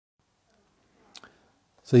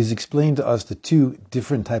So he's explained to us the two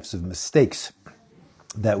different types of mistakes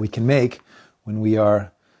that we can make when we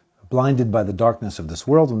are blinded by the darkness of this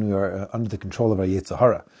world, when we are under the control of our Yetzer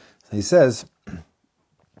Hara. So he says,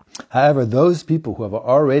 however, those people who have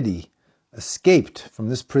already escaped from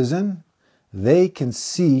this prison, they can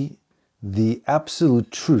see the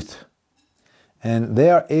absolute truth, and they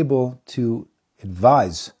are able to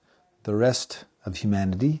advise the rest of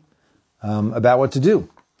humanity about what to do.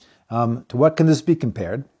 To what can this be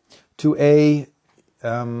compared? To a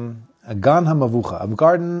gan hamavucha,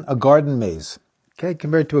 a garden maze. Okay,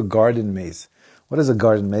 compared to a garden maze. What is a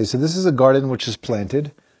garden maze? So this is a garden which is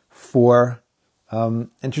planted for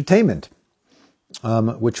entertainment,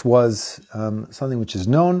 which was something which is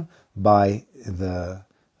known by the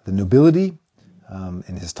nobility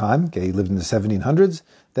in his time. Okay, he lived in the 1700s.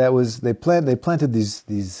 They planted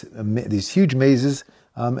these huge mazes,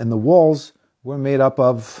 and the walls were made up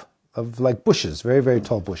of like bushes, very, very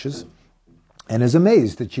tall bushes, and as a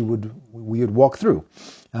maze that we would walk through.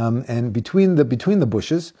 And between the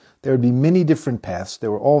bushes, there would be many different paths. They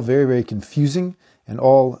were all very, very confusing and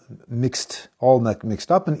all mixed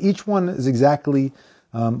up, and each one is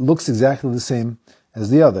looks exactly the same as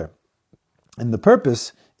the other. And the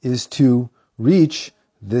purpose is to reach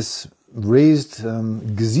this raised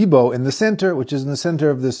gazebo in the center, which is in the center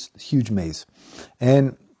of this huge maze.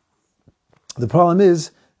 And the problem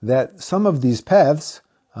is that some of these paths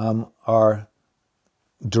are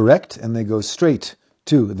direct and they go straight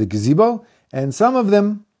to the gazebo, and some of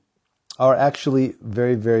them are actually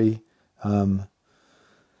very, very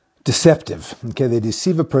deceptive. Okay, they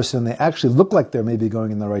deceive a person. They actually look like they're maybe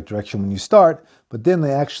going in the right direction when you start, but then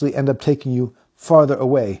they actually end up taking you farther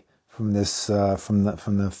away from this, from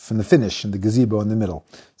the finish, and the gazebo in the middle.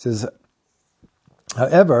 It says,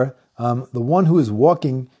 however, the one who is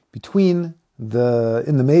walking in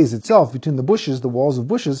the maze itself, between the bushes, the walls of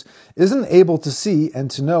bushes, isn't able to see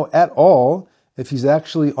and to know at all if he's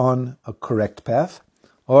actually on a correct path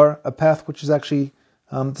or a path which is actually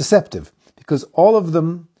deceptive. Because all of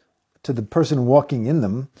them, to the person walking in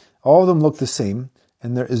them, all of them look the same,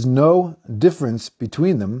 and there is no difference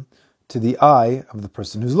between them to the eye of the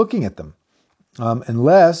person who's looking at them,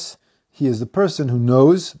 unless he is the person who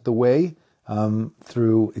knows the way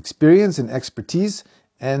through experience and expertise,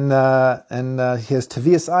 and he has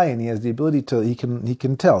tavias ayin. He has the ability to. He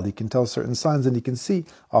can tell certain signs, and he can see,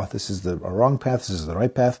 oh, this is the wrong path. This is the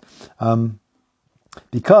right path,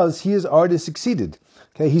 because he has already succeeded.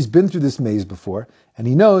 Okay, he's been through this maze before, and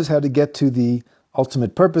he knows how to get to the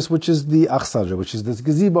ultimate purpose, which is the achsara, which is this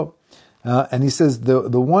gazebo. And he says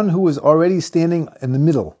the one who is already standing in the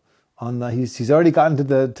middle, he's already gotten to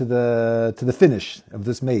the finish of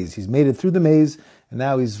this maze. He's made it through the maze, and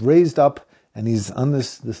now he's raised up, and he's on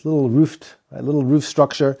this little roof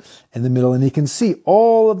structure in the middle, and he can see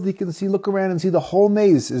look around and see the whole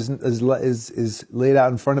maze is laid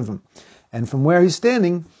out in front of him, and from where he's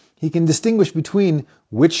standing, he can distinguish between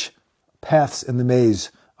which paths in the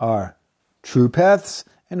maze are true paths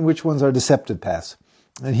and which ones are deceptive paths,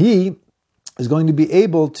 and he is going to be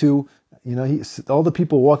able to, all the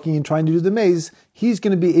people walking and trying to do the maze, he's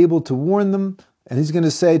going to be able to warn them, and he's going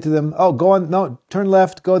to say to them, oh, go on, no, turn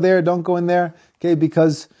left, go there, don't go in there, okay,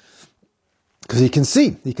 because he can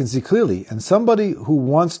see clearly, and somebody who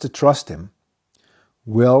wants to trust him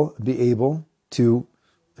will be able to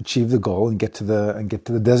achieve the goal and get to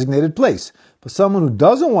the designated place. But someone who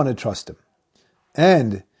doesn't want to trust him,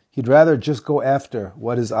 and he'd rather just go after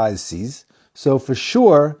what his eyes sees, so for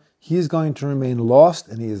sure, he is going to remain lost,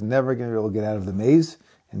 and he is never going to be able to get out of the maze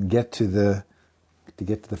and get to the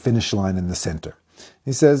finish line in the center.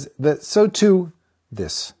 He says that so too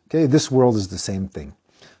this. Okay, this world is the same thing.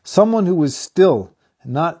 Someone who is still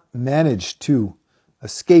not managed to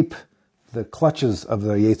escape the clutches of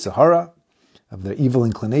their Yetzer Hara, of their evil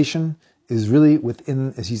inclination, is really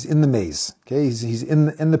he's in the maze. Okay, he's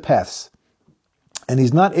in the paths, and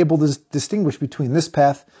he's not able to distinguish between this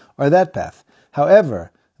path or that path.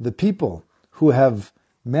 However, the people who have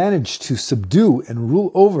managed to subdue and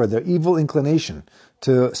rule over their evil inclination,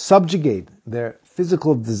 to subjugate their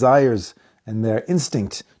physical desires and their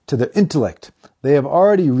instinct to their intellect, they have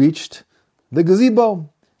already reached the gazebo.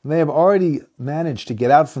 They have already managed to get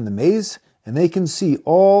out from the maze, and they can see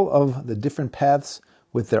all of the different paths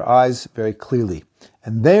with their eyes very clearly.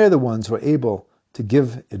 And they are the ones who are able to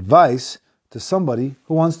give advice to somebody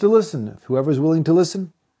who wants to listen, whoever is willing to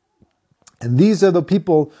listen. And these are the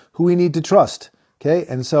people who we need to trust. Okay,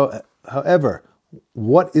 and so, however,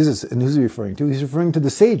 what is this? And who's he referring to? He's referring to the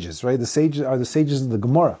sages, right? The sages are the sages of the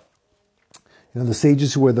Gemara. The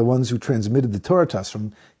sages who were the ones who transmitted the Torah to us,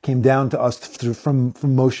 came down to us from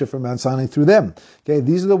Moshe, from Mount Sinai, through them. Okay,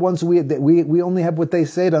 these are the ones we only have what they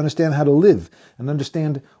say to understand how to live and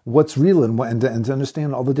understand what's real and to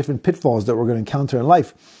understand all the different pitfalls that we're going to encounter in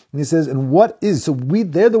life. And he says, they're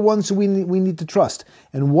the ones who we need to trust.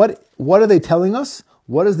 And what are they telling us?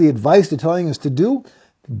 What is the advice they're telling us to do?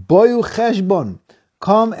 Boyu cheshbon.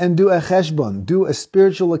 Come and do a cheshbon, do a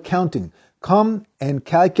spiritual accounting. Come and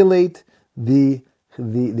calculate the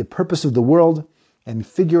purpose of the world and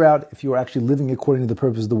figure out if you are actually living according to the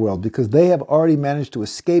purpose of the world, because they have already managed to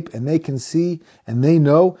escape and they can see and they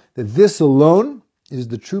know that this alone is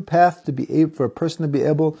the true path for a person to be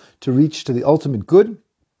able to reach to the ultimate good,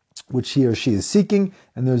 which he or she is seeking,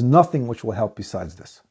 and there's nothing which will help besides this.